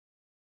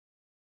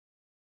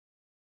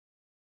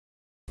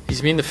He's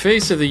been the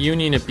face of the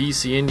Union of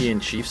BC Indian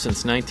Chiefs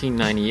since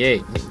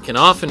 1998 and can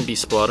often be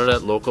spotted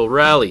at local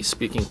rallies,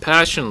 speaking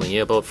passionately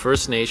about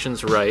First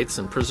Nations rights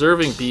and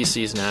preserving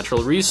BC's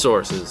natural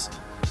resources.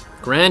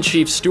 Grand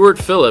Chief Stewart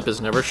Phillip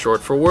is never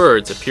short for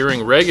words,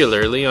 appearing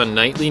regularly on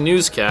nightly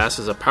newscasts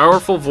as a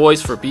powerful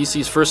voice for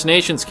BC's First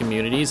Nations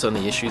communities on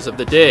the issues of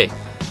the day.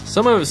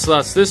 Some of his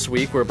thoughts this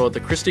week were about the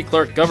Christy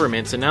Clark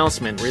government's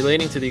announcement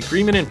relating to the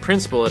agreement in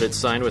principle it had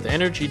signed with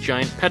energy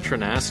giant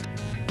Petronas.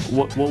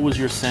 What was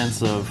your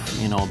sense of,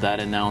 that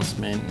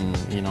announcement and,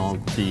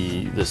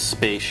 the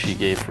space she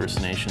gave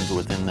First Nations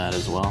within that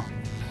as well?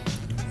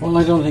 Well,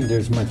 I don't think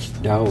there's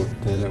much doubt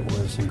that it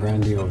was a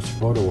grandiose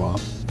photo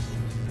op.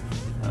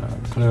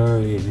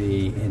 Clearly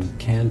the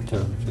intent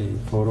of the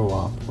photo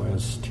op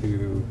was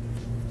to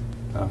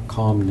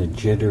calm the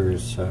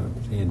jitters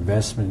of the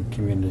investment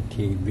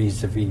community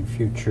vis-a-vis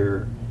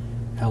future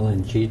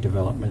LNG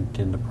development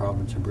in the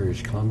province of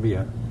British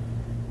Columbia.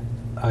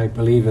 I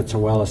believe it's a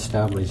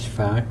well-established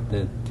fact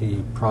that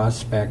the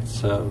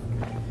prospects of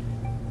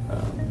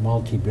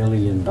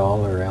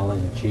multi-billion-dollar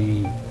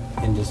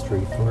LNG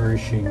industry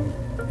flourishing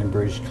in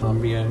British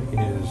Columbia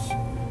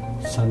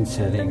is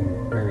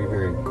sunsetting very,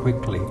 very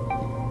quickly.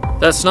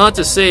 That's not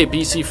to say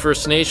BC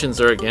First Nations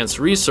are against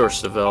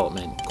resource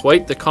development.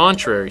 Quite the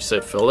contrary,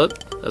 said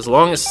Phillip, as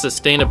long as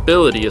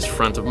sustainability is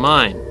front of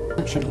mind.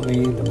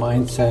 Fortunately, the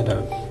mindset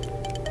of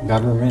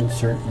government,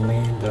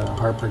 certainly the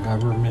Harper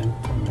government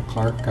and the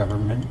Clark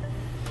government,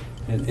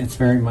 it's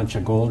very much a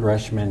gold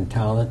rush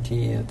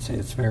mentality.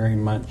 It's very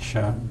much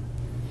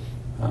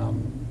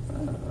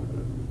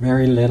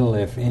very little,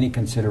 if any,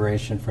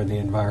 consideration for the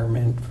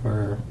environment,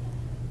 for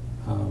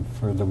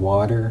the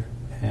water,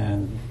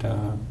 and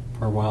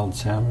for wild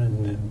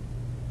salmon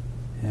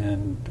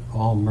and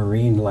all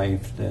marine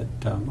life that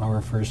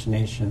our First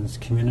Nations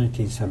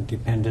communities have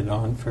depended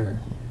on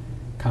for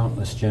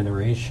countless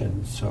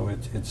generations. So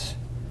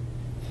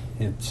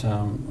it's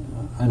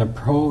an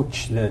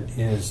approach that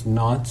is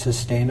not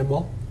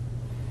sustainable,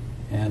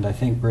 and I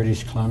think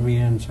British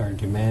Columbians are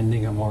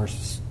demanding a more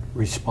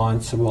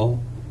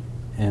responsible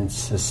and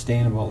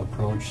sustainable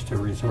approach to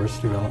resource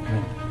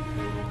development.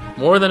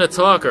 More than a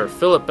talker,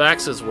 Phillip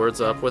backs his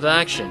words up with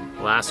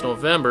action. Last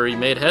November, he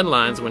made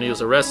headlines when he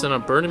was arrested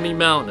on Burnaby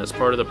Mountain as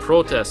part of the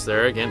protest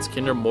there against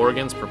Kinder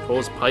Morgan's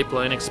proposed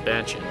pipeline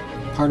expansion.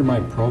 Part of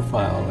my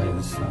profile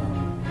is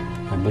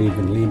I believe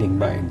in leading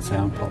by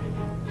example.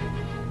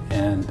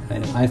 And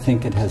I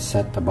think it has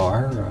set the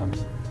bar.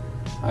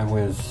 I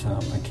was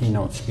a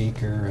keynote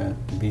speaker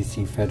at the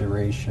BC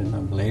Federation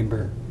of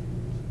Labour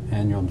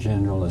Annual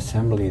General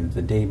Assembly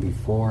the day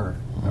before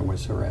I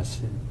was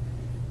arrested.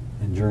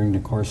 And during the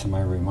course of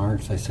my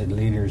remarks, I said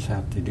leaders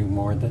have to do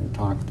more than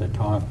talk the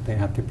talk. They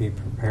have to be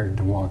prepared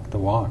to walk the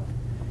walk.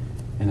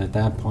 And at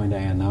that point, I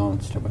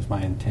announced it was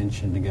my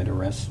intention to get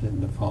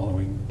arrested the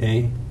following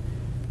day.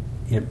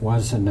 It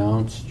was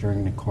announced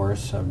during the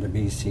course of the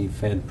BC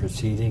Fed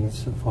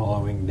proceedings the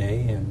following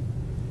day, and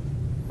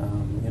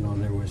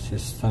there was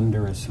this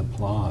thunderous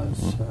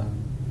applause.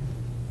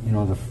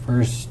 The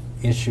first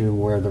issue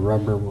where the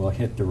rubber will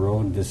hit the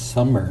road this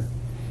summer,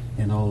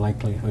 in all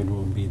likelihood,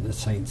 will be the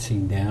Site C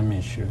dam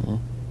issue.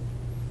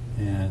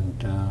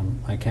 And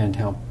I can't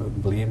help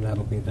but believe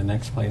that'll be the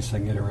next place I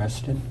get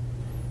arrested.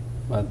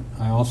 But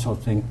I also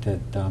think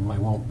that I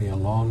won't be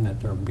alone, that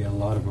there'll be a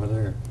lot of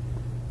other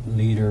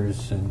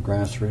leaders and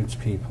grassroots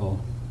people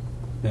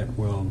that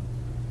will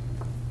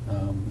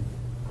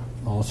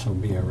also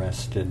be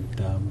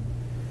arrested.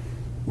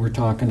 We're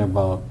talking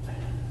about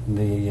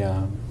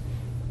the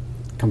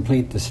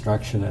complete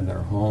destruction of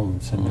their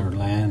homes and their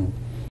land